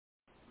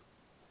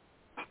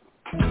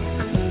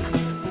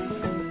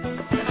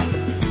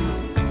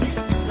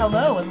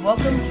Hello and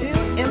welcome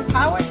to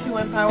Empower to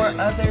Empower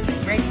Others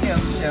radio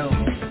show.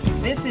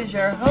 This is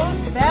your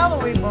host,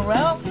 Valerie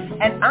Burrell,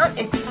 and I'm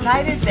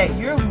excited that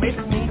you're with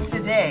me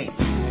today.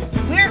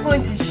 We're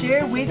going to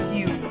share with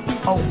you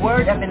a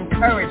word of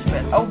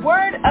encouragement, a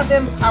word of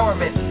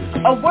empowerment,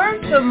 a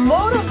word to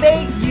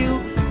motivate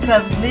you to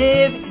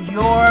live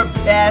your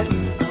best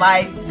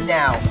life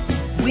now.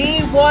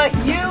 We want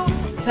you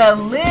to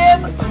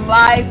live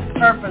life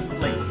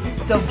purposely.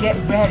 So get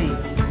ready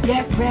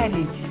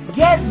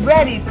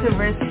to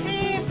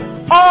receive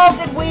all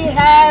that we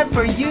have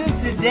for you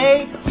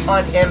today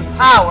on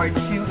Empower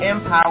to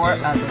Empower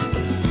Others.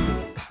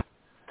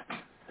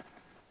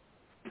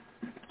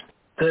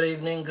 Good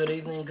evening,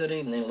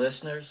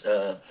 listeners.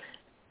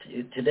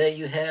 Today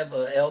you have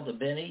Elder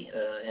Benny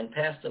and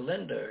Pastor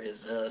Linda is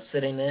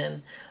sitting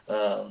in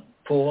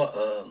for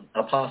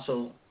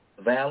Apostle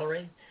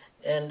Valerie.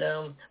 And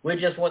we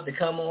just want to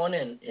come on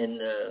and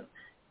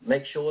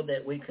make sure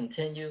that we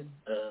continue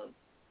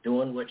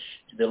doing what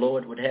the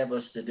Lord would have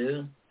us to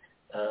do.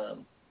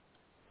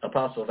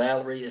 Apostle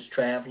Valerie is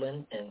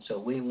traveling, and so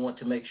we want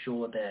to make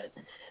sure that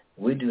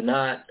we do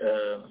not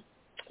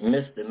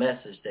miss the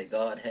message that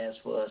God has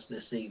for us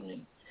this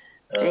evening.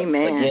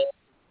 Amen.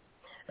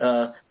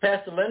 Again,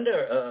 Pastor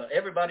Linda,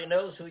 everybody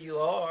knows who you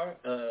are.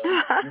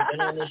 You've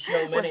been on this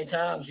show many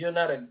times. You're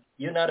not a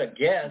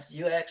guest.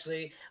 You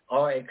actually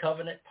are a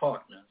covenant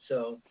partner.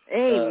 So,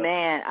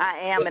 amen. I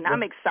am, and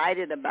I'm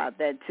excited about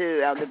that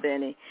too, Elder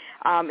Benny.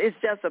 It's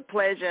just a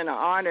pleasure and an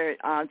honor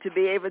to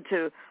be able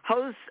to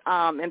host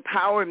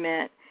Empower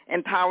to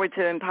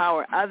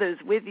Empower Others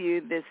with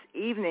you this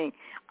evening.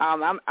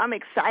 I'm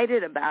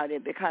excited about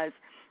it because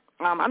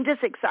I'm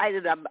just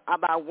excited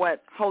about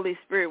what Holy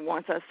Spirit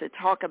wants us to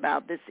talk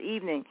about this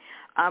evening.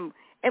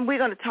 And we're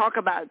going to talk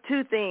about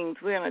two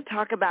things. We're going to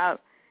talk about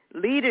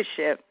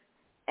leadership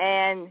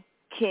and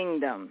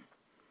kingdom.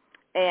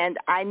 And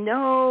I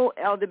know,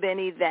 Elder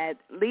Benny, that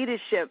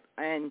leadership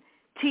and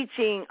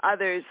teaching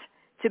others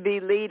to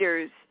be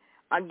leaders,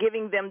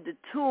 giving them the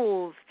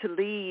tools to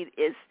lead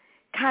is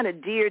kind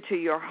of dear to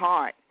your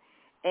heart.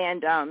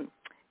 And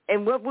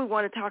what we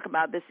want to talk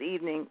about this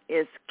evening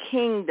is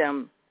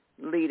kingdom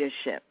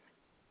leadership.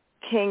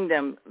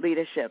 Kingdom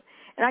leadership.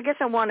 And I guess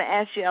I want to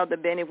ask you, Elder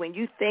Benny, when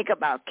you think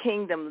about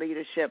kingdom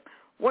leadership,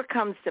 what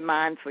comes to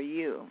mind for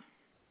you?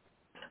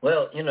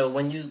 Well,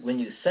 when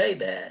you say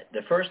that,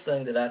 the first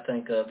thing that I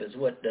think of is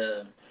what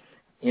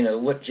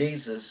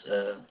Jesus,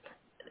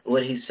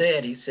 what he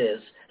said. He says,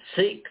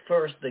 "Seek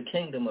first the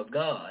kingdom of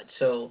God."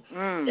 So,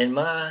 in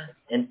my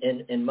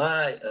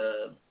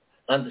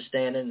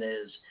understanding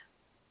is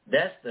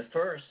that's the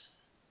first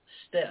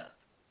step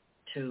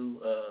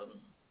to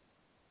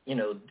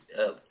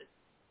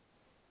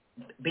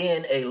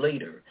being a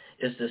leader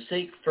is to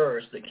seek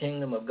first the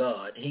kingdom of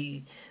God.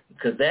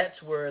 Because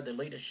that's where the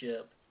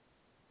leadership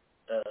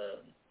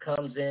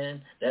comes in.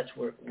 That's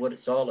what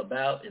it's all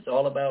about. It's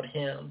all about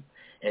him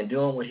and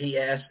doing what he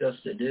asked us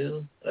to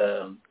do.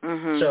 So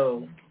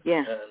he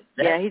did say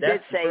that.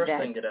 That's the first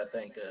thing that I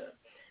think of.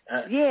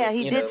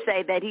 He did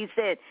say that. He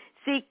said,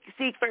 seek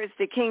first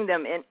the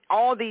kingdom, and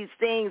all these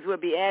things will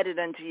be added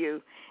unto you.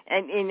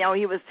 And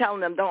he was telling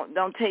them,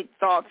 don't take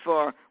thought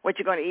for what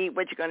you're going to eat,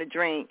 what you're going to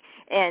drink.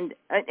 But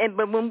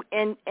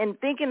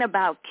thinking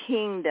about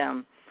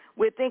kingdom,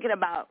 we're thinking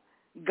about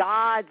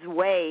God's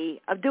way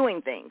of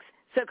doing things.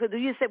 So because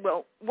you said,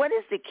 well, what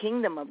is the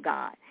kingdom of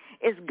God?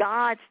 It's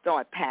God's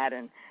thought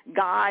pattern,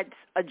 God's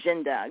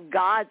agenda,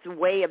 God's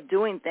way of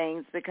doing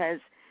things, because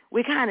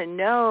we kind of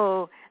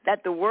know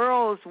that the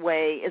world's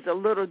way is a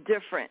little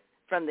different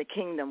from the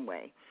kingdom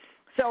way.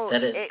 So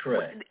that is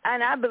correct.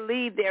 And I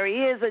believe there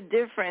is a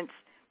difference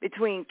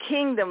between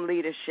kingdom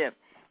leadership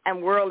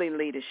and worldly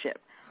leadership.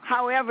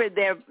 However,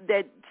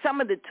 that some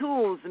of the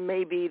tools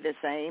may be the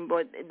same,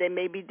 but they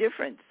may be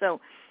different. So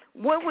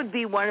what would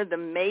be one of the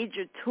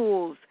major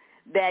tools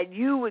that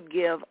you would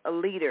give a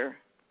leader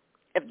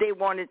if they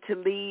wanted to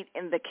lead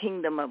in the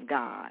kingdom of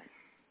God?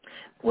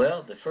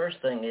 Well, the first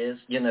thing is,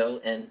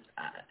 and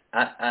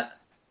I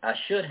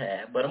should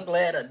have, but I'm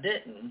glad I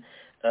didn't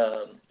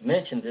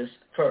mention this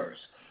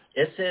first.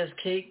 It says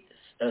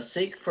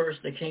seek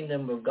first the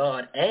kingdom of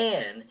God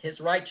and his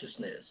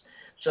righteousness.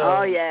 So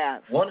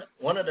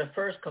one of the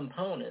first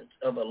components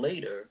of a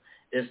leader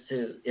is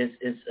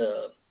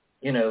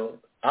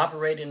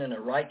operating in a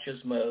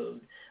righteous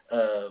mode,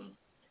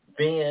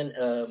 being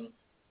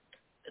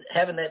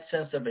having that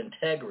sense of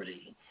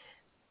integrity,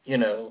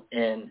 and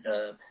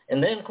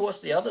then of course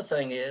the other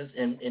thing is,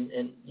 and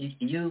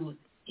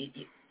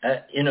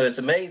it's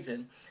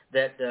amazing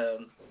that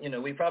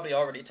we probably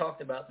already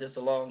talked about this a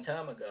long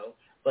time ago,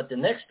 but the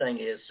next thing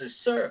is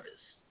service.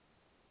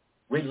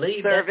 We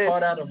leave that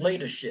part out of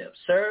leadership,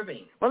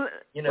 serving. Well,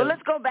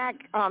 let's go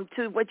back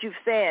to what you've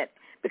said,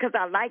 because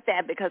I like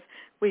that, because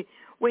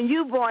when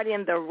you brought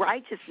in the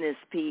righteousness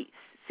piece,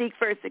 seek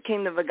first the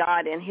kingdom of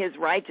God and his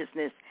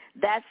righteousness,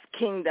 that's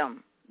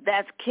kingdom.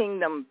 That's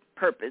kingdom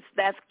purpose.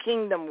 That's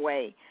kingdom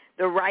way,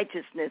 the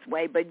righteousness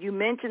way. But you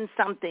mentioned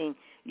something.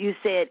 You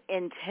said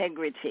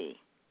integrity.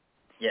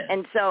 Yes.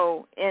 And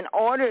so in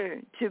order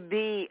to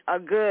be a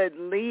good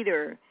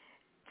leader,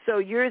 so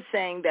you're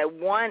saying that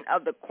one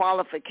of the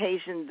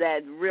qualifications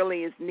that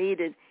really is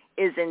needed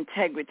is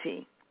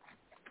integrity.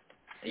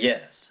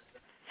 Yes.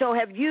 So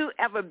have you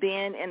ever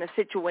been in a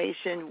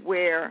situation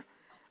where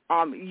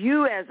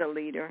you as a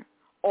leader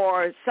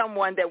or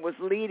someone that was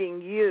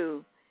leading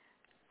you,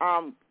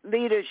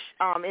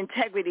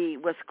 integrity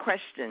was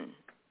questioned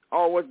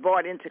or was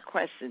brought into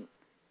question?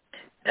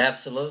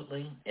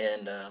 Absolutely.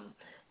 And,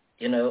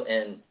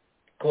 and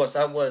of course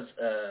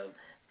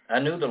I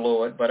knew the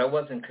Lord, but I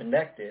wasn't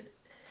connected,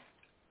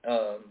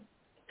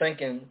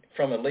 thinking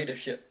from a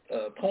leadership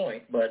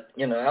point. But,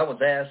 I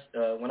was asked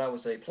when I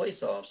was a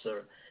police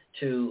officer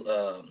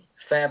to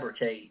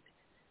fabricate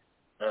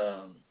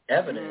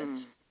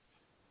evidence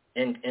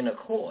in a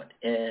court,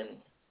 and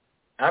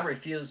I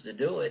refused to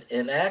do it.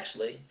 And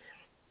actually,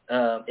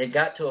 it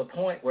got to a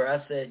point where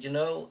I said,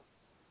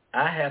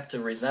 I have to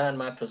resign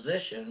my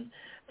position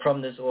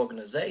from this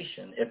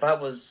organization. If I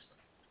was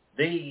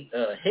the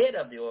head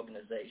of the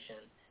organization,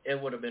 it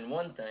would have been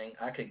one thing.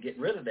 I could get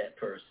rid of that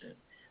person.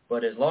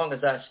 But as long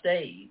as I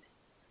stayed,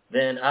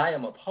 then I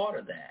am a part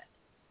of that.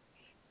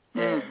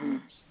 Mm-hmm.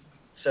 And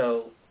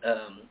so,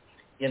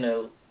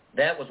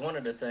 that was one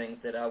of the things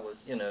that I was,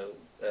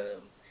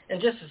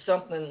 and just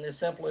something as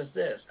simple as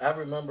this. I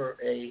remember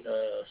a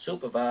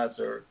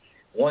supervisor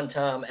one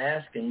time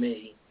asking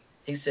me,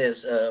 he says,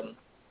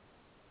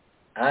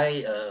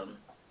 I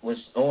was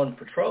on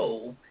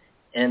patrol,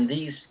 and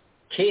these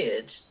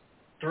kids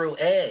threw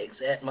eggs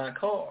at my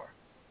car.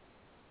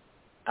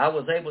 I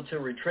was able to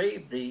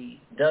retrieve the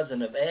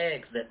dozen of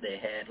eggs that they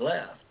had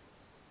left.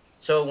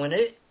 So when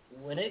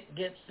it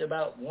gets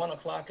about 1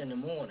 o'clock in the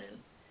morning,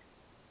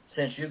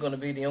 since you're going to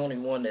be the only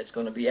one that's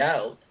going to be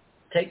out,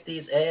 take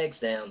these eggs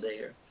down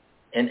there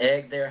and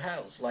egg their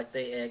house like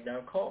they egged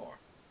our car.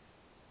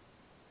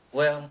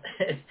 Well,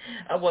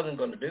 I wasn't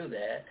going to do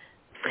that.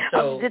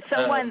 So, did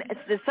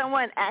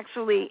someone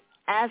actually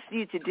ask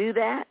you to do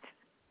that?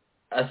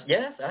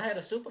 Yes, I had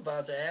a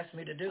supervisor ask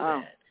me to do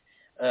that.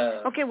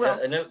 Okay, well,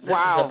 this is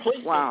a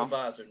police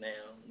supervisor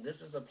now. This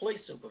is a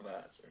police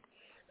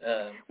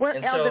supervisor. Well,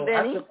 and Elder so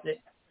Benny, I took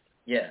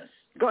yes.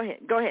 Go ahead.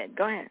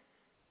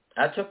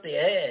 I took the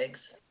eggs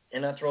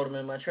and I threw them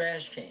in my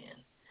trash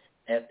can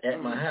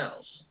at my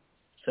house.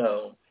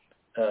 So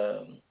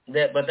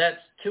but that's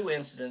two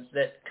incidents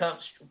that come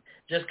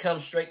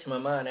straight to my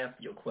mind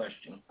after your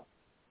question.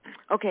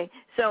 Okay,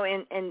 so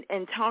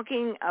in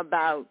talking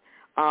about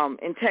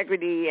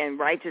integrity and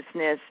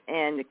righteousness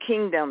and the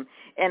kingdom,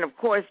 and of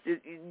course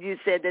you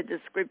said that the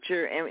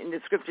scripture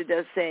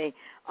does say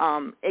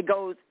it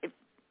goes.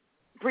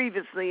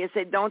 Previously, it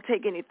said don't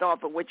take any thought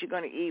for what you're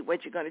going to eat,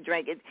 what you're going to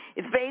drink.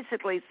 It's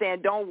basically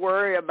saying don't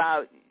worry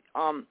about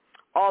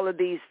all of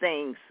these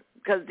things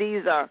because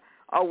these are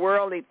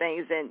worldly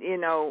things, and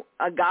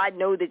God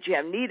knows that you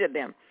have need of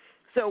them.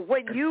 So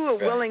what you were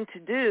willing to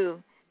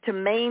do to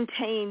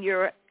maintain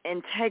your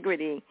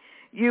integrity,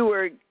 you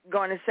were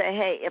going to say,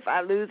 hey, if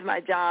I lose my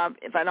job,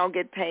 if I don't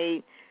get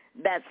paid,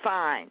 that's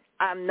fine.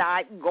 I'm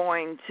not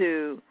going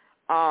to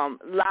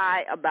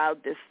lie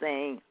about this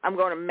thing. I'm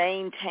going to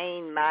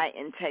maintain my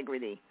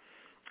integrity.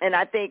 And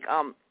I think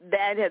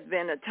that has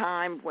been a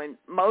time when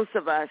most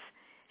of us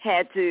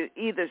had to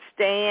either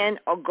stand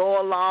or go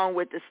along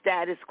with the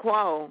status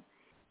quo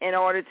in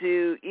order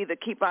to either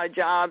keep our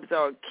jobs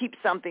or keep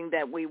something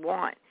that we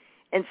want.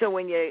 And so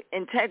when your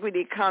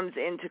integrity comes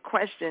into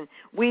question,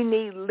 we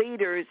need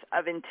leaders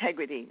of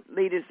integrity,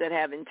 leaders that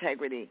have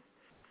integrity.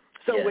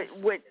 So yes.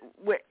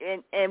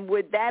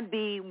 would that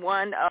be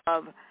one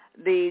of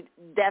the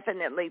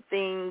definite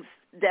things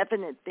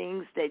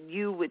that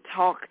you would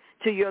talk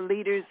to your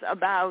leaders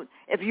about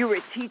if you were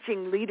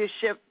teaching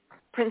leadership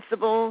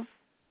principles?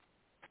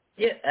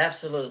 Yeah,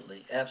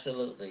 absolutely.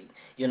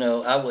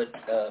 I would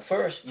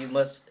first you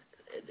must.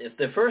 If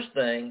the first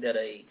thing that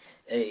a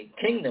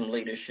kingdom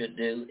leader should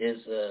do is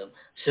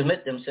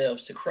submit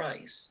themselves to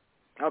Christ.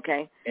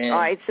 Okay. All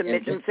right.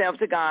 Submit themselves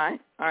to God.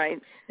 All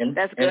right.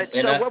 That's good.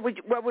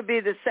 What would be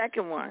the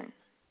second one?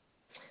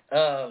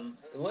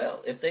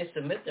 Well, if they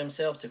submit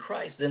themselves to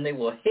Christ, then they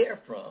will hear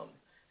from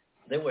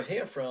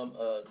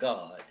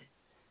God.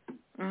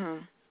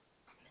 Mm-hmm.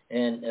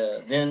 And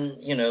then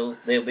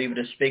they'll be able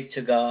to speak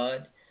to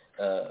God,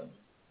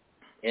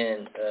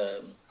 and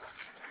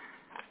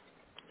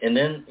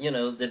then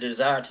the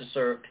desire to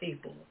serve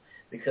people,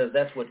 because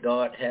that's what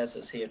God has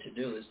us here to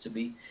do, is to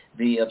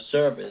be of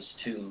service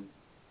to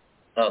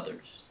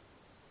others.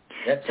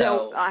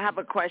 So I have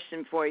a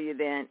question for you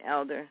then,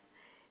 Elder.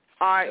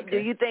 Do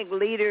you think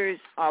leaders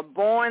are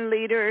born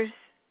leaders,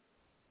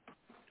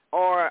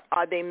 or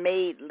are they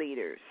made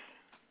leaders?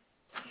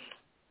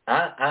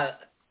 I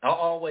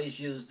always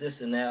use this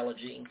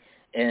analogy,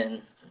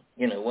 and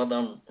whether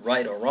I'm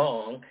right or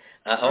wrong,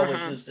 I always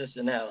use this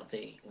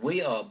analogy.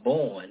 We are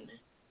born.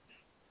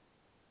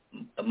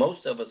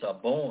 Most of us are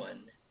born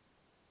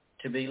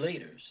to be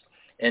leaders.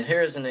 And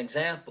here's an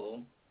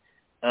example.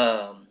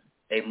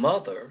 A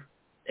mother,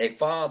 a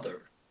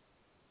father,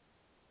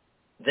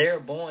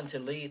 they're born to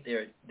lead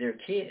their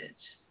kids.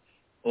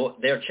 or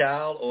their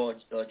child or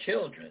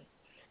children.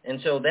 And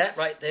so that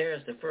right there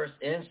is the first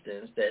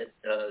instance that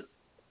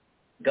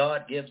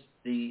God gives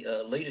the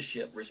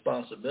leadership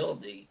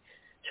responsibility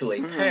to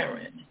a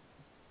parent,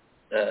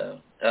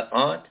 an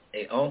aunt,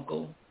 a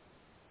uncle,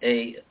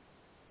 a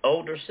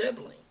older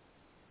sibling.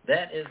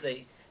 That is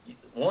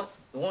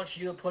once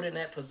you're put in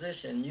that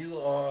position, you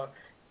are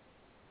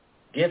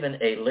given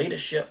a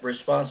leadership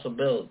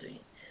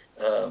responsibility.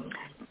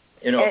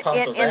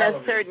 Apostle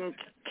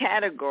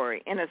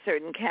Valerie, in a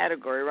certain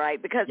category,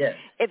 right? Because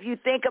if you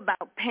think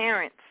about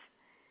parents,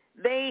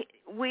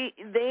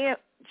 their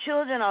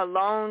children are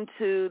loaned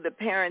to the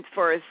parents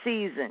for a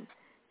season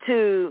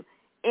to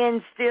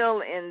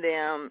instill in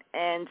them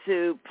and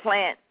to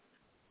plant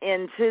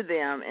into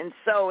them and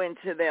sow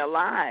into their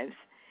lives,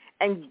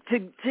 and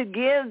to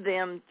give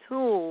them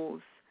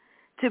tools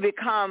to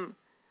become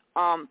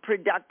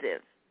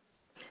productive.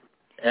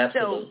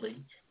 Absolutely.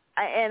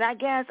 So, and I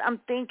guess I'm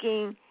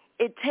thinking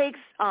it takes,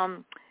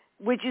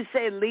 would you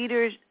say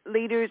leaders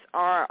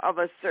are of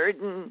a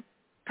certain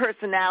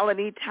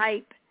personality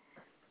type?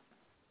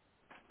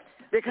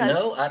 Because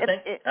no, I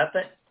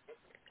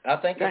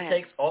think it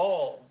takes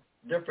all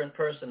different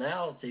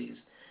personalities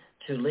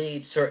to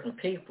lead certain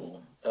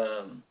people.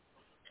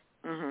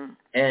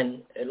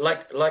 And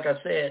like I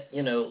said,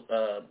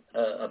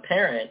 a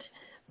parent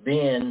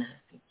being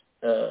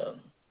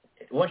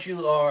once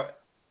you are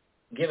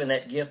given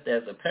that gift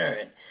as a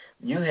parent,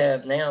 you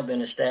have now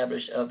been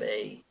established of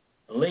a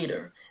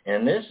leader.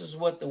 And this is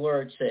what the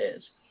word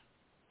says: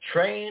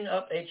 train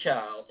up a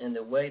child in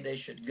the way they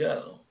should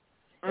go,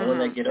 and when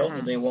they get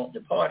older, they won't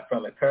depart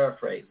from it,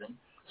 paraphrasing.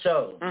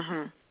 So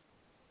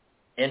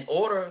in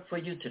order for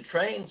you to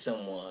train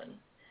someone,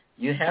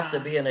 you have to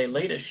be in a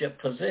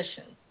leadership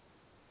position.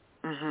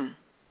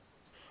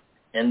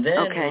 And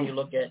then when you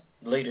look at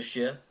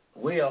leadership,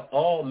 we are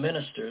all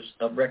ministers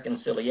of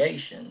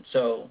reconciliation.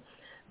 So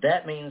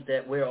that means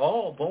that we're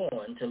all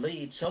born to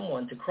lead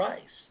someone to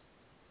Christ.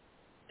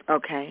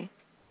 Okay.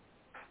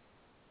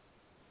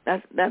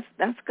 That's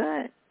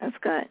good. That's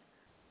good.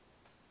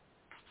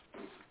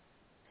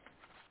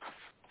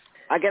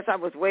 I guess I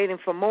was waiting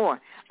for more.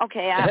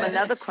 Okay, I have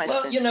another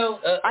question. Well,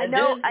 I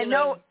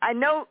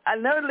know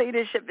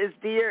leadership is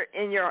dear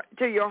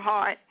to your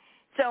heart.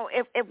 So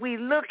if we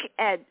look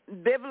at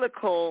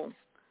biblical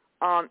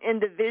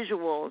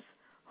individuals,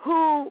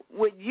 who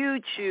would you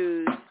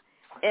choose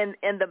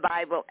in the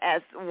Bible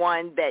as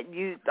one that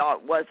you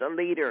thought was a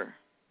leader?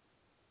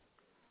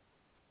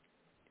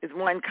 Is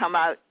one come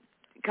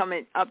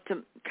in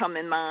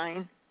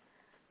mind?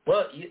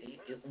 Well,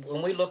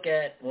 when we look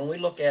at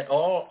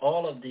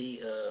all of the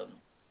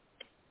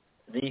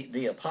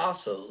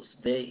apostles,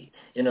 they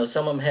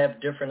some of them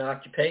have different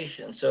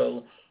occupations.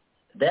 So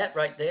that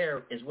right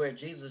there is where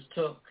Jesus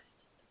took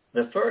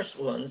the first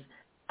ones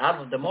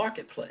out of the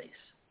marketplace.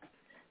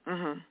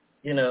 And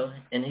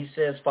he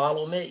says,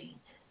 "Follow me."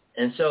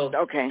 And so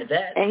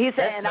and he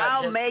said, "And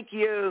I'll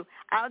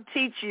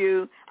teach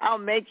you, I'll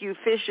make you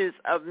fishers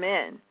of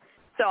men."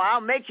 So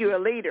I'll make you a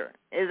leader.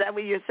 Is that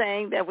what you're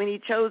saying? That when he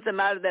chose them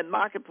out of that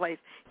marketplace,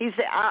 he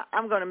said,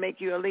 I'm going to make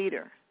you a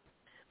leader.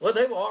 Well,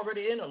 they were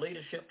already in a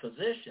leadership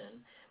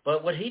position,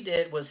 but what he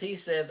did was he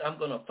said, I'm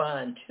going to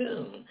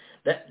fine-tune.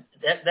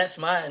 That's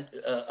my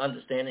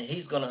understanding.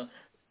 He's going to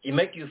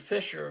make you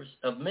fishers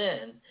of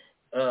men,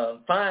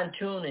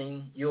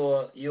 fine-tuning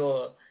your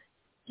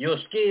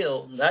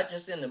skill, not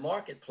just in the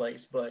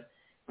marketplace, but,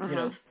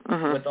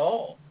 with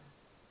all.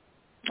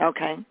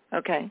 Okay.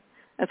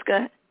 That's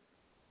good.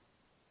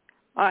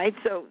 All right,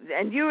 so,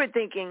 and you were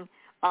thinking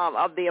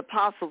of the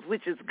apostles,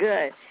 which is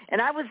good.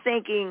 And I was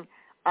thinking,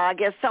 I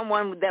guess,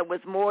 someone that was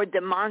more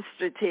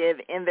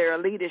demonstrative in their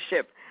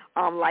leadership,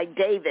 like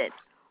David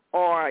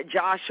or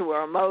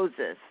Joshua or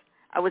Moses.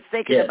 I was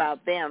thinking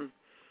about them.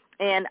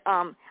 And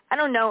I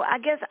don't know, I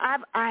guess I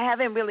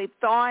haven't really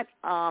thought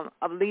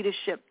of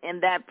leadership in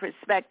that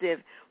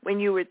perspective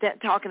when you were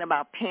talking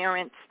about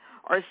parents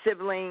or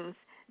siblings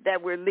that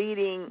were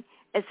leading.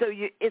 And so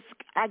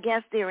I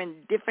guess they're in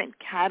different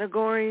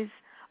categories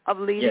of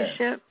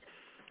leadership.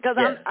 Because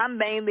I'm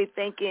mainly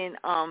thinking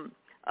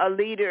a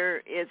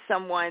leader is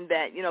someone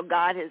that,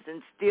 God has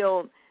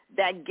instilled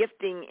that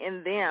gifting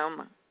in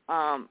them,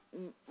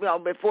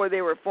 before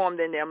they were formed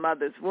in their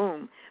mother's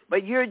womb.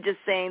 But you're just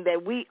saying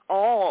that we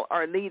all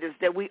are leaders,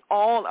 that we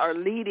all are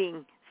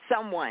leading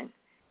someone,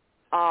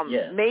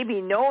 maybe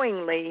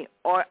knowingly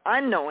or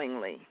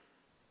unknowingly.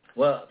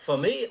 Well, for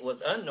me, it was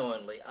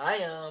unknowingly. I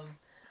am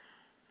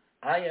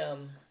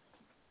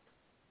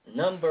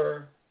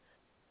number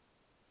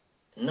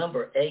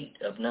 8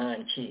 of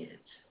 9 kids.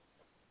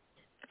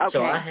 Okay.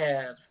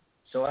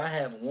 So I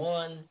have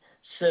one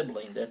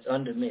sibling that's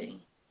under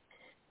me.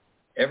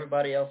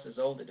 Everybody else is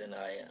older than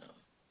I am.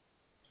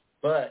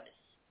 But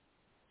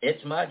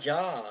it's my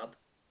job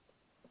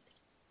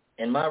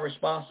and my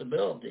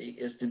responsibility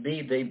is to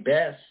be the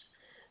best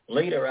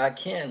leader I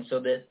can so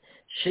that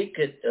she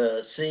could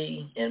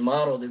see and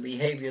model the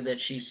behavior that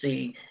she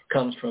see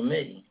comes from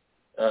me.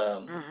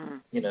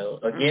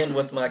 Again,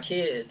 with my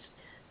kids,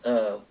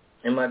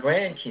 and my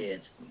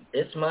grandkids,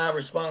 it's my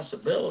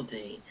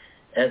responsibility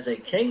as a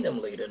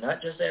kingdom leader,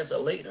 not just as a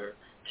leader,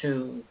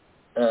 to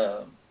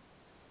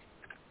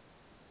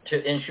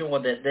ensure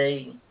that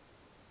they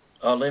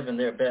are living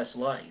their best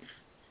life.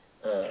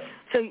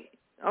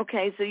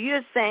 So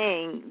you're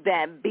saying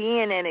that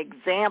being an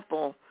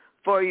example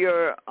for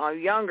your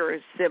younger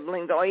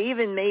siblings, or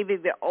even maybe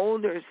the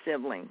older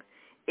siblings,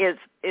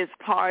 is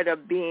part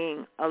of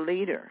being a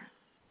leader.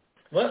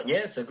 Well,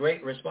 yeah, it's a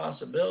great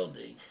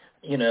responsibility,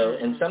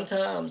 and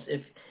sometimes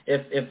if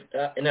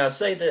and I'll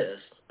say this,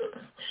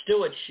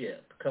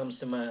 stewardship comes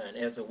to mind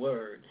as a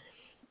word.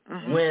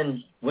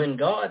 When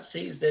God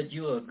sees that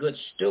you're a good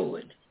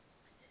steward,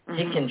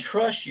 he can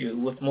trust you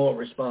with more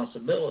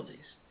responsibilities.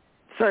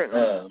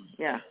 Certainly,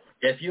 yeah.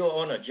 If you're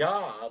on a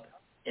job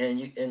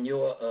and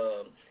your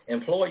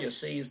employer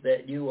sees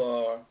that you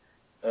are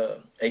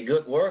a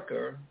good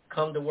worker,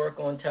 come to work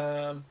on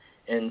time,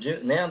 and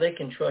now they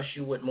can trust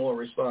you with more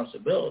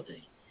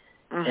responsibility.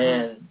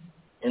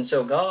 And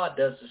so God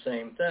does the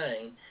same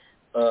thing.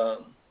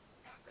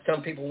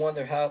 Some people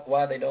wonder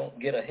why they don't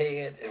get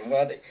ahead, and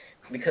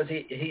because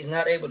he's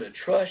not able to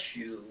trust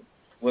you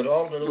with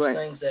all of those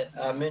things that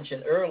I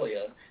mentioned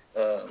earlier.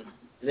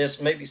 There's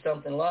maybe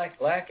something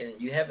lacking.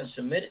 You haven't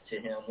submitted to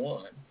him,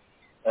 one.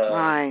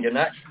 You're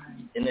not,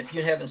 and if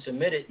you haven't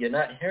submitted, you're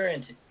not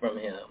hearing from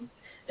him.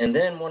 And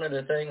then one of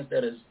the things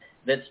that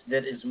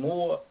is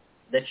more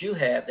that you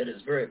have that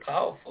is very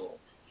powerful,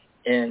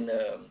 and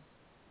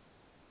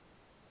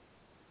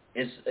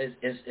is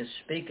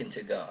speaking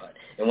to God.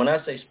 And when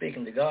I say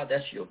speaking to God,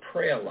 that's your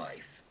prayer life.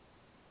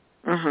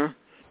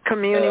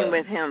 Communing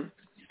with him.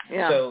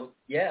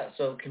 Yeah.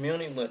 So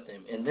communing with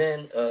him, and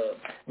then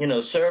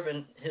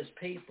serving his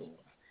people.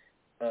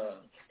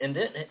 And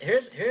then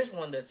here's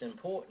one that's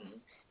important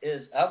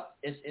is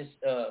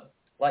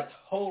like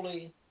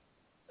holy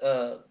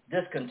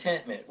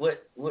discontentment,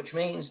 which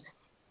means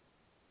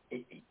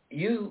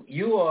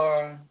you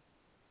are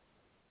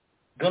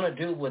gonna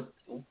do what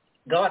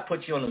God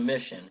put you on a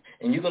mission,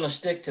 and you're gonna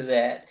stick to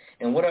that.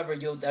 And whatever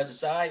your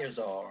desires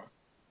are,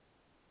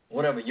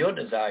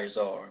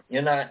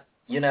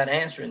 you're not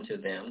answering to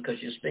them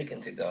because you're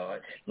speaking to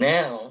God.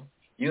 Now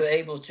you're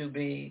able to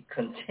be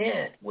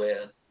content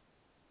with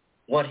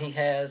what he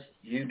has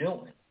you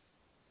doing,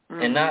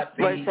 and not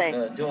be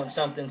doing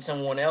something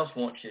someone else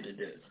wants you to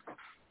do.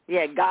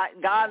 Yeah,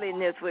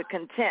 godliness with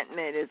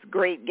contentment is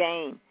great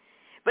gain.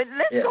 But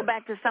let's go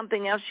back to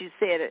something else you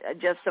said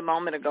just a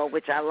moment ago,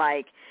 which I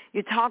like.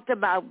 You talked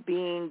about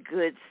being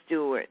good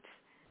stewards.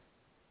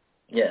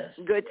 Yes.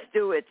 Good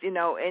stewards, and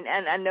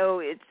I know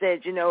it says,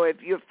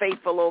 if you're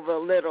faithful over a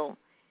little,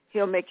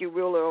 he'll make you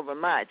ruler over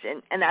much.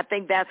 And I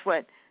think that's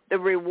what the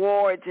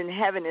rewards in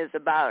heaven is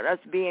about, us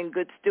being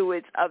good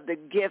stewards of the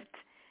gifts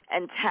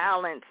and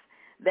talents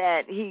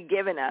that he's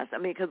given us. I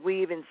mean, because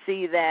we even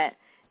see that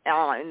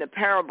in the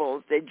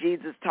parables that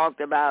Jesus talked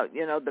about,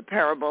 the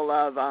parable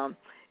of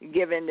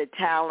giving the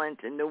talent,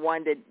 and the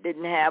one that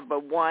didn't have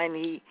but one,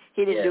 he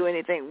didn't do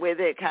anything with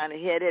it, kind of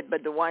hid it,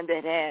 but the one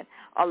that had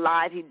a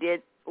lot, he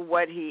did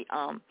what he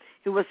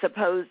was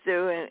supposed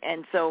to,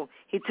 and so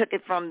he took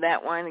it from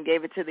that one and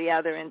gave it to the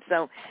other. And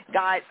so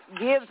God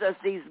gives us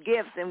these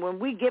gifts, and when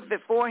we get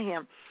before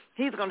him,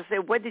 he's going to say,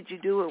 what did you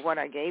do with what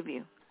I gave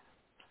you?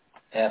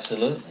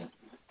 Absolutely.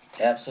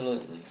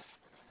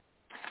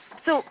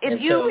 So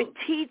if you were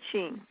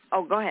teaching,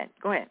 go ahead.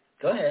 Go ahead.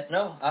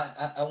 No,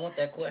 I want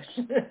that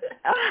question. So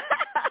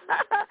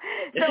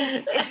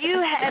if you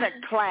had a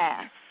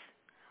class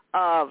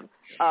of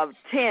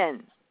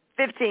 10,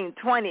 15,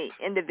 20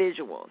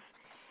 individuals,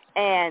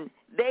 and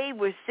they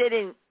were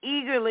sitting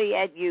eagerly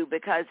at you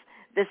because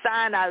the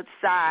sign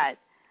outside,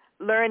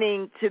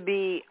 learning to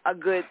be a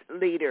good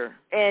leader,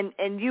 and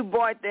you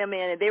brought them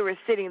in, and they were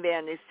sitting there,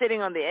 and they're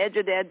sitting on the edge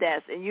of their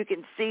desk, and you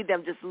can see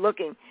them just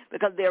looking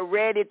because they're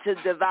ready to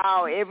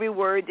devour every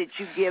word that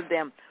you give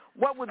them.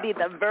 What would be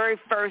the very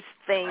first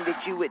thing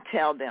that you would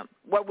tell them?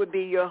 What would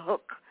be your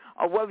hook,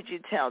 or what would you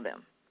tell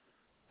them?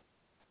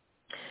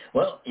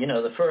 Well,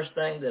 the first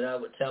thing that I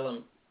would tell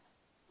them,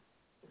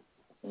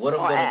 what I'm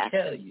going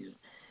to tell you,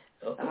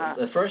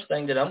 the first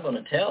thing that I'm going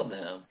to tell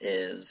them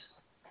is,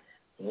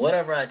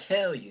 whatever I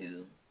tell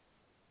you,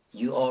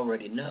 you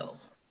already know.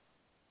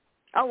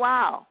 Oh,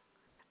 wow.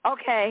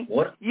 Okay.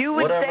 You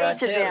would say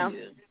to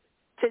them,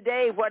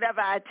 today, whatever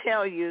I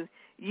tell you,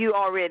 you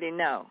already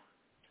know.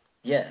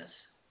 Yes.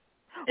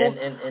 Well,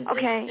 and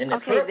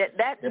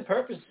the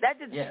purpose,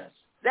 yes.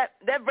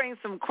 That brings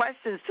some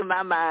questions to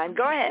my mind.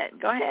 Go ahead.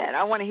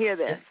 I want to hear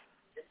this.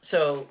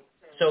 So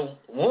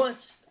once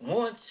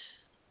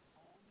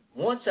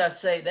I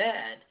say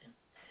that,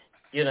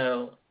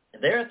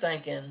 they're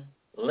thinking,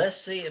 let's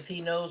see if he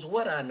knows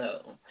what I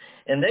know,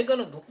 and they're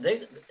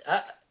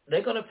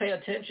gonna pay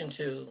attention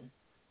to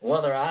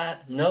whether I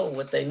know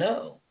what they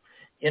know,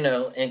 and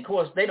of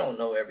course they don't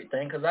know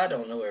everything because I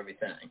don't know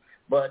everything,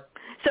 but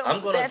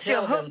I'm gonna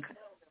tell them.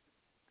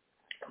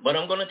 But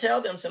I'm going to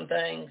tell them some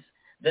things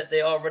that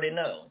they already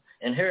know,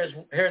 and here's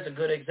a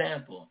good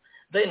example.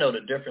 They know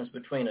the difference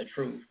between a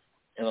truth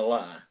and a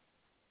lie.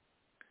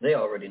 They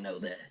already know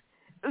that.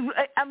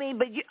 I mean,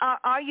 but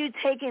are you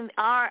taking?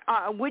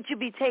 Would you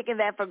be taking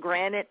that for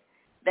granted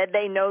that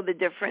they know the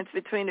difference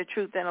between the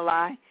truth and a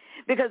lie?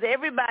 Because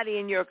everybody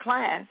in your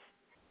class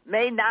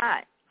may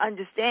not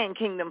understand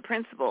kingdom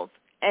principles,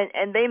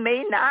 and they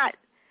may not.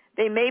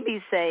 They may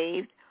be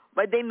saved,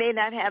 but they may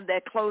not have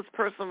that close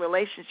personal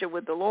relationship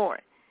with the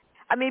Lord.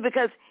 I mean,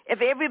 because if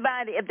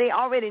they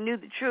already knew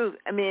the truth,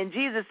 I mean,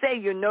 Jesus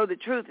said you know the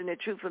truth, and the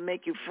truth will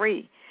make you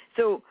free.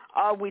 So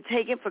are we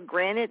taking for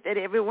granted that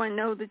everyone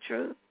knows the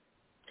truth?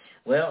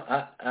 Well,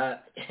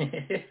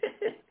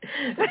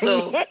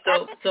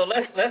 so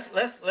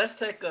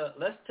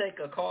let's take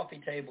a coffee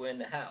table in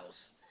the house,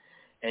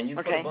 and you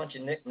put a bunch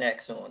of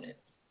knickknacks on it,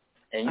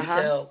 and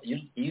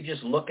you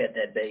just look at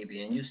that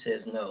baby and you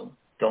says, no,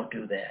 don't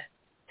do that.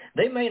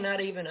 They may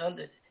not even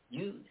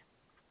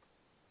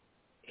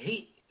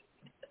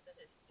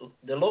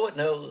the Lord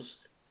knows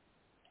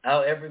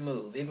our every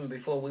move, even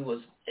before we was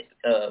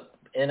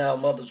in our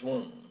mother's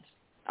wombs.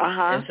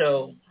 And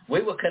so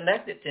we were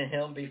connected to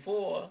him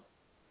before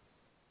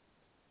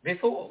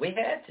we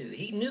had to.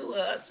 He knew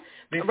us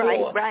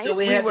before, right. So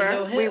we had to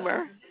know him. We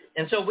were.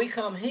 And so we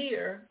come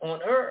here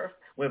on earth,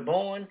 we're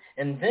born,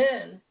 and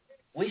then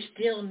we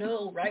still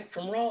know right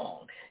from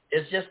wrong.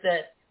 It's just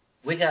that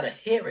we got to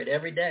hear it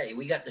every day.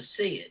 We got to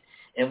see it.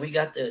 And we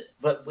got to,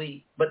 but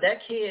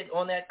that kid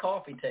on that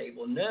coffee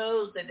table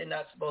knows that they're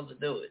not supposed to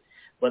do it.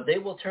 But they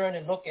will turn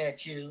and look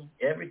at you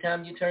every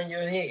time you turn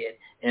your head,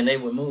 and they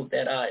will move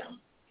that item.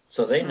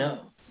 So they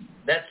know.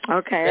 That's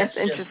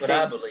interesting. Just what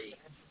I believe.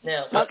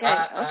 Now,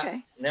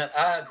 now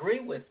I agree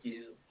with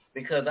you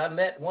because I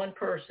met one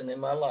person in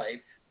my life,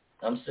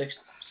 I'm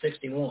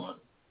 61,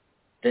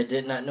 that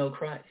did not know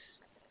Christ.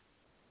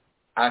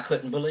 I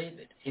couldn't believe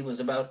it. He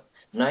was about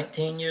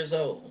 19 years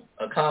old,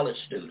 a college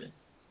student.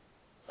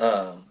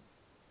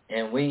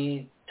 And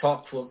we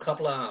talked for a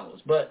couple of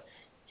hours, but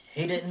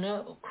he didn't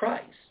know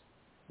Christ.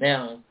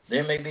 Now,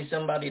 there may be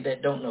somebody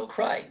that don't know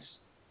Christ,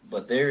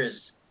 but there is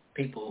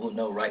people who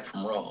know right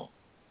from wrong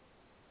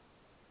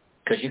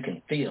because you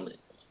can feel it.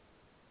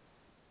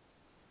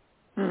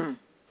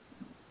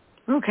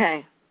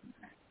 Okay.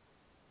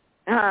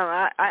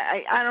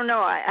 I don't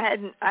know. I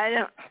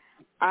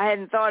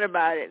hadn't thought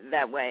about it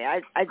that way.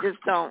 I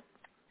just don't.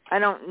 I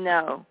don't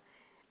know.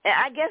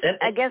 I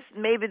guess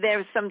maybe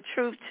there's some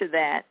truth to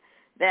that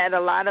a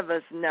lot of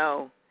us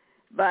know,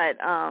 but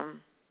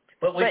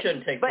we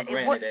shouldn't take for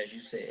granted, as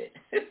you said.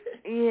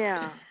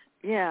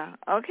 Yeah.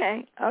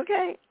 Okay.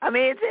 I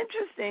mean, it's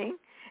interesting,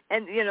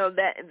 and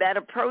that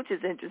approach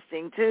is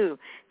interesting too.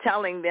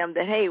 Telling them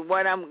that, hey,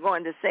 what I'm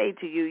going to say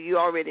to you, you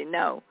already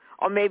know,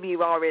 or maybe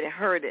you've already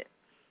heard it.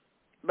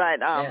 But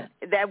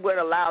that would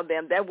allow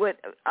them. That would,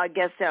 I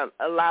guess,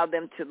 allow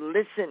them to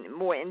listen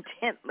more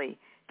intently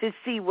to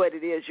see what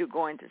it is you're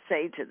going to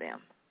say to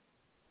them.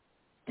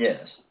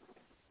 Yes.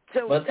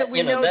 So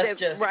we know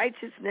that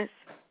righteousness.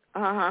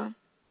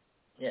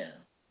 Yeah.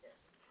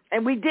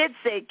 And we did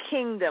say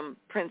kingdom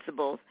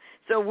principles.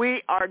 So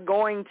we are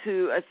going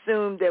to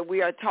assume that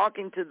we are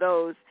talking to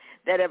those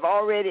that have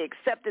already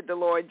accepted the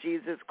Lord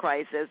Jesus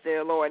Christ as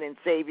their Lord and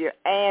Savior,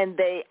 and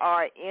they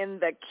are in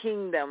the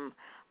kingdom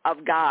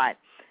of God.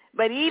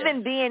 But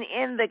even being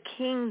in the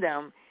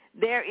kingdom,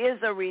 there is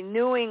a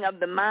renewing of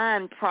the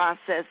mind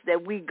process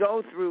that we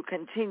go through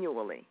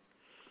continually.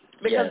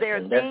 Because there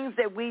are things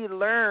that we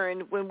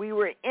learned when we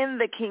were in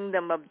the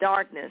kingdom of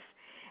darkness,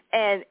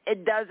 and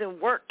it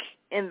doesn't work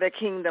in the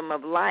kingdom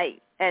of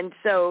light. And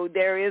so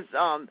there is,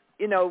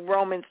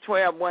 Romans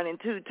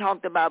 12:1-2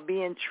 talked about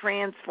being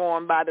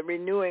transformed by the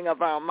renewing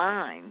of our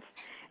minds.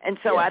 And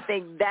so I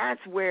think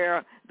that's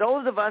where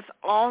those of us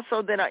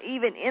also that are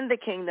even in the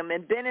kingdom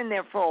and been in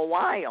there for a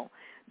while,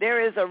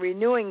 there is a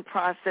renewing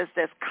process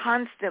that's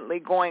constantly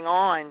going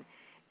on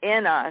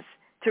in us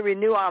to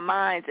renew our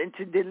minds and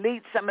to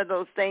delete some of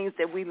those things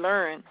that we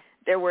learned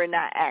that were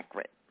not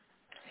accurate.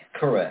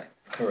 Correct.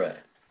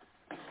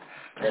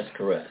 That's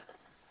correct.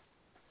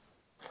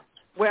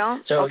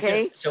 Well, so,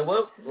 okay. So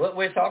what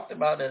we're talking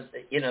about is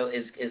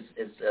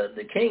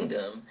the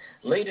kingdom,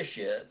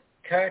 leadership,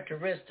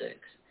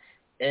 characteristics,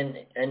 and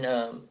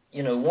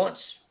once,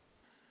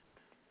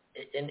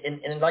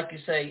 and like you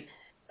say,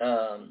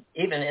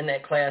 even in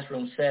that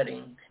classroom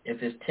setting,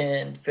 if it's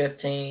 10,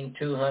 15,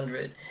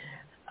 200,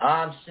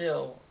 I'm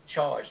still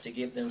charged to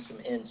give them some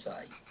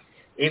insight,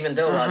 even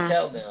though I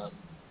tell them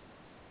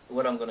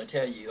what I'm going to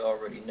tell you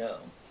already know.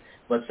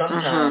 But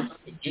sometimes,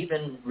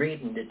 even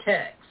reading the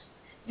text,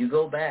 you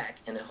go back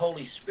and the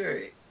Holy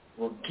Spirit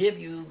will give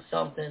you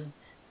something,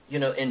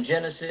 in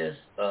Genesis,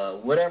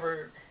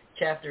 whatever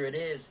chapter it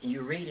is, and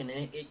you're reading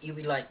and you'll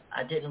be like,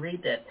 I didn't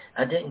read that.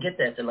 I didn't get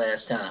that the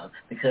last time,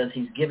 because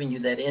he's giving you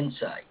that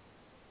insight.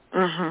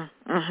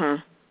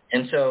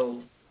 And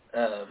so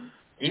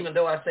even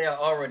though I say I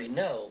already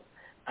know,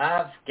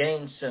 I've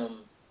gained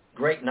some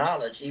great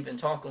knowledge even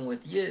talking with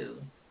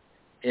you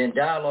and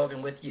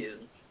dialoguing with you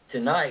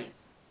tonight.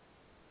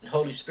 The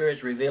Holy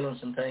Spirit's revealing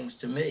some things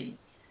to me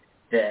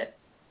that,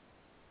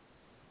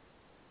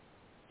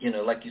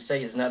 like you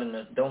say, is not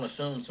don't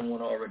assume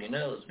someone already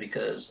knows,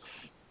 because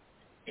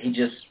he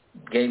just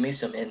gave me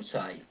some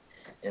insight.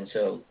 And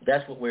so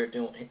that's what we're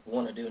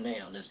want to do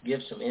now, is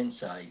give some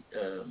insight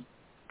to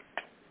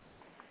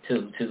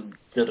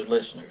the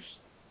listeners.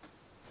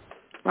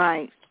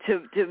 Right,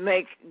 to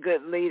make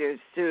good leaders,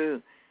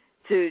 to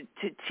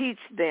teach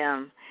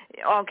them.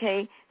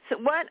 Okay, so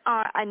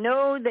I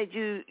know that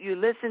you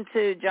listen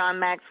to John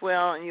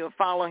Maxwell and you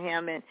follow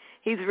him, and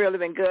he's really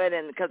been good,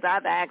 and because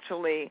I've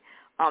actually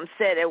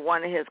sat at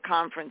one of his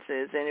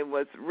conferences, and it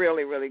was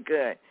really, really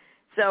good.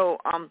 So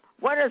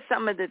what are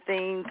some of the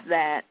things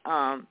that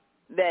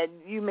that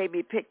you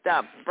maybe picked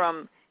up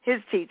from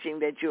his teaching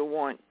that you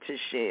want to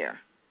share?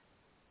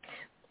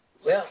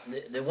 Well,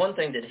 the one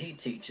thing that he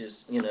teaches,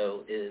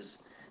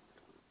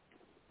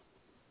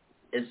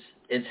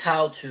 is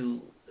how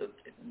to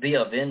be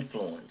of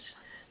influence,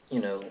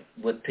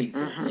 with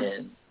people,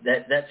 and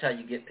that's how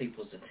you get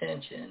people's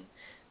attention.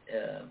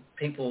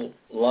 People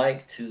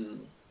like to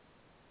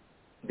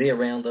be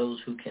around those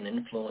who can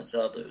influence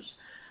others,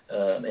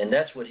 and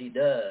that's what he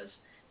does.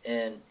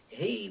 And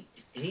he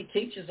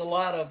teaches a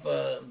lot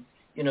of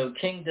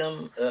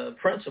kingdom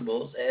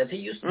principles, as he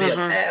used to be a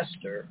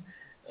pastor.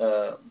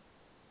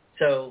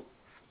 So,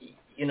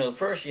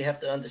 first you have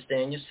to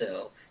understand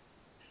yourself,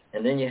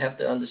 and then you have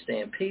to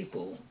understand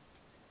people,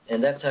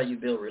 and that's how you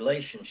build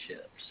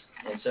relationships.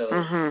 And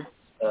so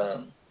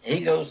he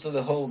goes through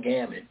the whole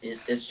gamut.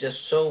 It's just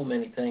so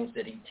many things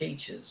that he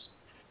teaches,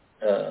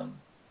 and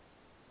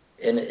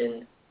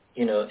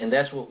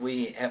that's what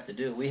we have to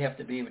do. We have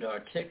to be able to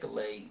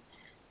articulate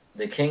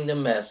the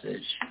kingdom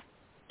message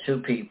to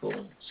people,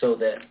 so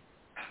that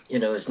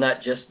it's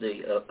not just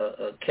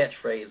a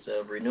catchphrase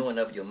of renewing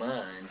of your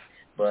mind,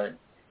 but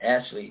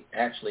actually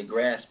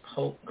grasp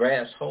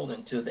hold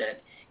into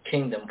that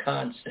kingdom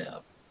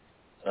concept.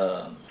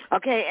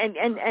 Okay,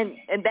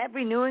 and that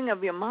renewing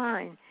of your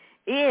mind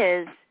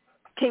is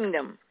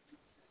kingdom.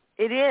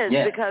 It is,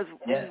 because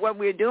what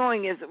we're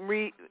doing is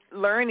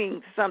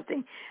learning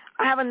something.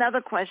 I have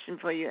another question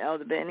for you,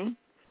 Elder Benny.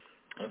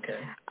 Okay.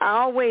 I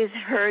always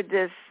heard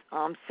this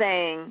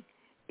saying,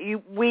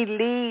 we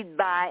lead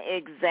by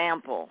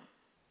example.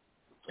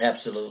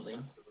 Absolutely.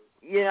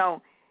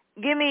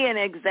 Give me an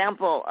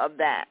example of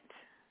that.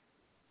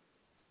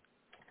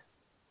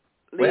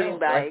 Leading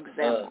by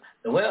example.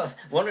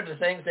 One of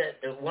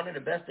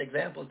the best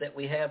examples that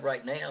we have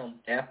right now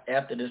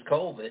after this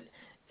COVID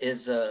is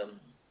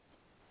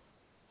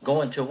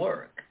going to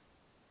work.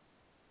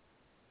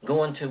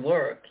 Going to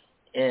work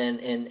and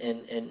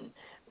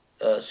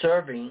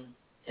serving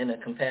in a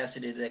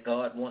capacity that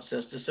God wants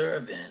us to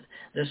serve in.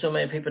 There's so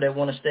many people that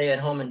want to stay at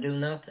home and do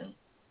nothing.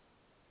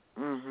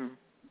 Mm-hmm.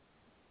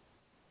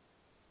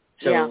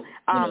 So,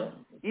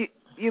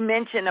 you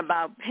mentioned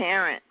about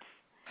parents,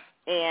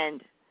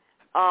 and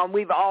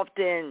we've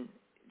often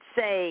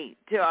say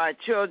to our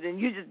children,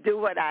 you just do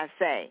what I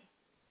say.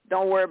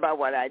 Don't worry about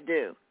what I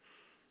do.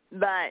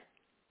 But,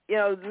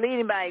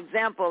 leading by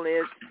example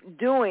is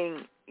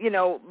doing,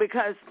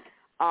 because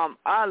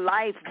our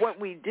life, what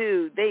we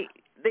do,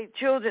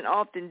 children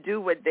often do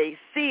what they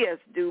see us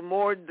do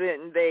more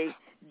than they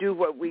do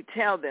what we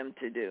tell them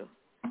to do.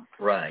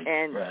 Right.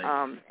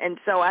 And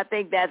so I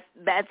think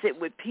that's it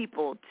with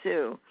people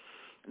too.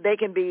 They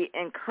can be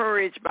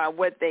encouraged by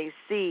what they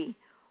see,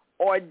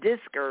 or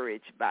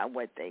discouraged by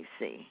what they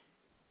see.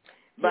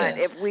 But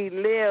if we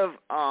live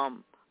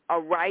a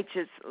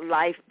righteous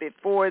life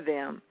before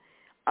them,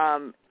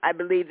 I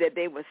believe that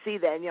they will see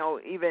that.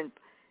 Even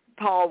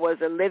Paul was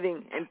a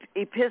living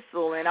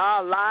epistle, and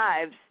our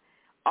lives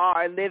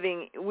are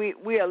living.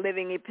 We are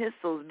living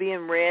epistles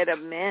being read of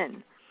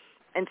men.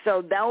 And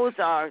so those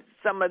are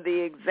some of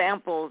the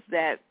examples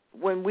that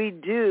when we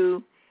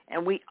do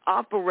and we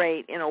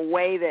operate in a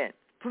way that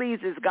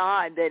pleases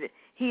God, that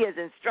he has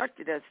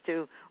instructed us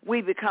to,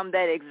 we become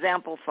that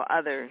example for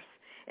others,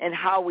 and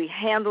how we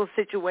handle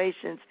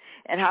situations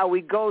and how we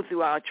go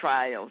through our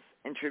trials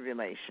and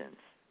tribulations.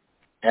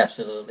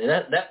 Absolutely.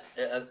 That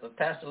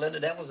Pastor Linda,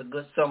 that was a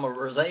good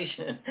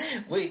summarization.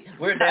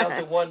 We're down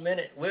to 1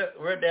 minute.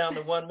 We're down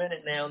to 1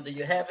 minute now. Do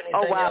you have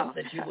anything else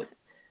that you would?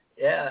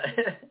 Yeah,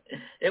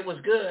 it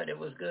was good. It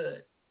was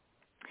good.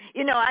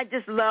 I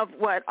just love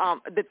what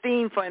the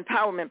theme for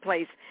Empowerment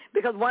Place,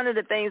 because one of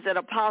the things that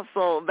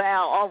Apostle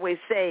Val always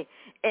say,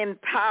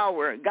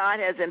 empower. God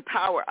has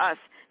empowered us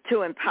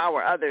to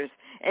empower others.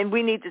 And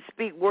we need to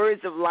speak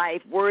words of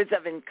life, words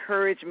of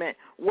encouragement,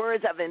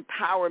 words of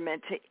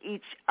empowerment to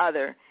each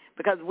other,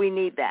 because we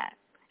need that.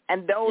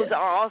 And those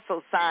are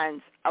also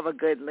signs of a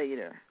good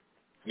leader.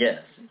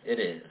 Yes, it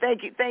is.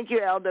 Thank you,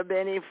 Elder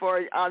Benny,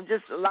 for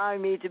just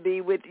allowing me to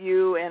be with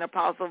you and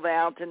Apostle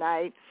Val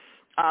tonight.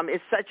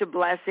 It's such a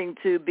blessing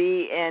to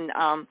be in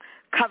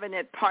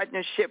covenant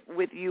partnership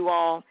with you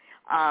all,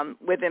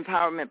 with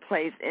Empowerment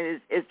Place,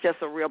 and it's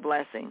just a real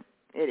blessing.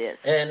 It is.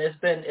 And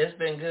it's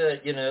been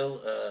good.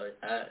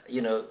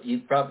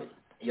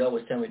 You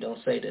always tell me don't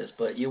say this,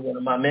 but you're one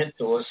of my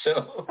mentors,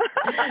 so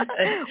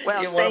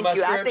well, you're one of my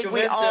spiritual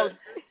mentors.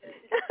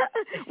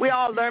 We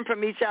all learn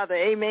from each other.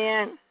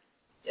 Amen.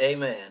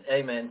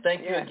 Amen.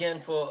 Thank you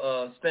again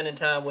for spending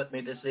time with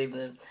me this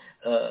evening.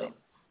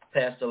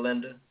 Pastor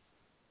Linda.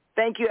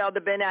 Thank you, Elder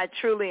Benny. I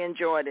truly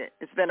enjoyed it.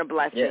 It's been a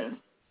blessing.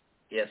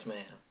 Yes,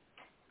 ma'am.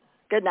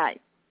 Good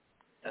night.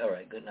 All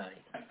right, good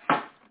night.